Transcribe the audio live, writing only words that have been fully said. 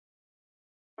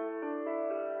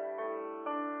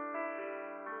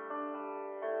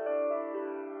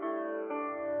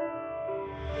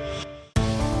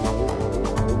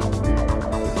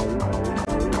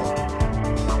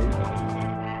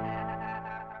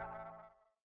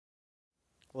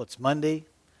Well, it's Monday,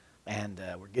 and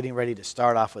we're getting ready to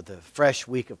start off with a fresh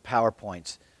week of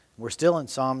PowerPoints. We're still in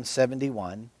Psalm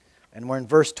 71, and we're in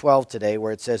verse 12 today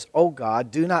where it says, "O God,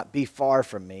 do not be far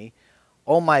from me.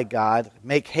 O my God,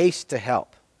 make haste to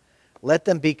help. Let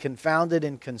them be confounded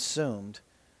and consumed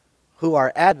who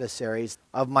are adversaries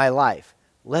of my life.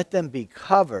 Let them be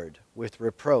covered with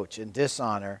reproach and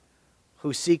dishonor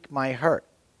who seek my hurt."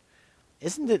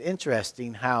 Isn't it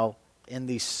interesting how in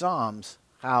these Psalms,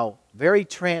 how very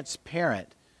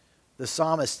transparent the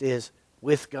psalmist is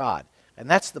with God? And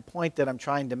that's the point that I'm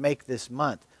trying to make this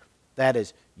month. That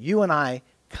is, you and I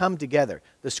come together.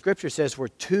 The scripture says where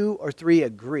 2 or 3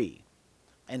 agree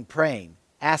and praying,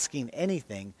 asking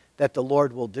anything, that the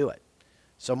Lord will do it.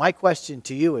 So my question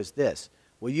to you is this: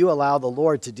 will you allow the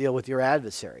Lord to deal with your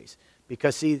adversaries?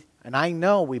 Because see, and I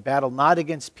know we battle not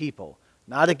against people,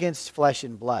 not against flesh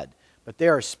and blood, but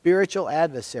there are spiritual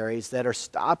adversaries that are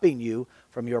stopping you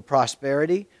from your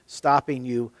prosperity, stopping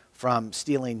you from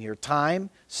stealing your time,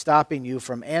 stopping you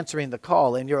from answering the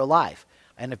call in your life.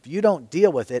 And if you don't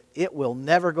deal with it, it will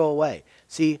never go away.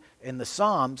 See, in the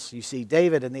Psalms, you see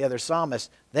David and the other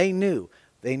psalmists, David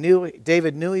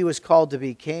knew he was called to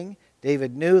be king.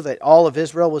 David knew that all of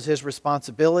Israel was his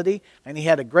responsibility, and he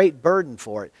had a great burden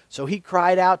for it. So he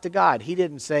cried out to God. He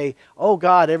didn't say, "Oh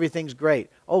God, everything's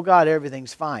great. Oh God,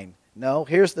 everything's fine." No,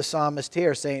 here's the psalmist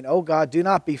here saying, "Oh God, do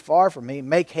not be far from me.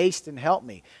 Make haste and help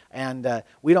me." And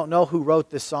we don't know who wrote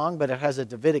this song, but it has a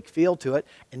Davidic feel to it.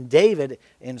 And David,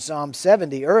 in Psalm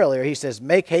 70 earlier, he says,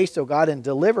 "Make haste, O God, and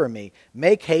deliver me.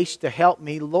 Make haste to help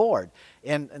me, Lord."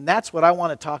 And that's what I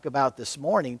want to talk about this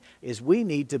morning, is we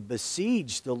need to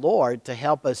besiege the Lord to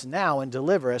help us now and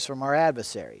deliver us from our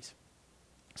adversaries.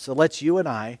 So let's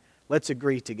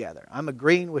agree together. I'm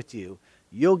agreeing with you.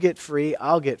 You'll get free,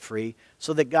 I'll get free,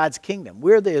 so that God's kingdom,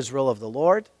 we're the Israel of the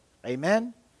Lord.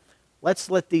 Amen?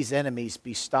 Let's let these enemies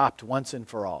be stopped once and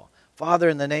for all. Father,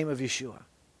 in the name of Yeshua,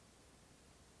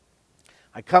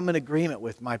 I come in agreement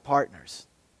with my partners.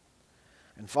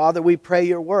 And Father, we pray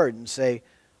your word and say,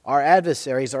 our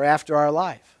adversaries are after our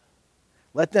life.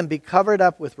 Let them be covered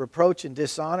up with reproach and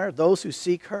dishonor, those who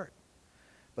seek hurt.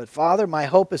 But Father, my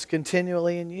hope is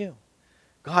continually in you.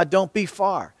 God, don't be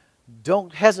far.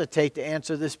 Don't hesitate to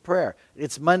answer this prayer.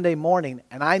 It's Monday morning,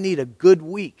 and I need a good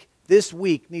week. This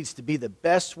week needs to be the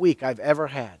best week I've ever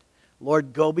had.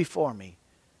 Lord, go before me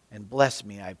and bless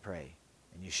me, I pray.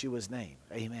 In Yeshua's name,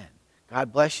 amen.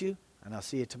 God bless you, and I'll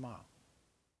see you tomorrow.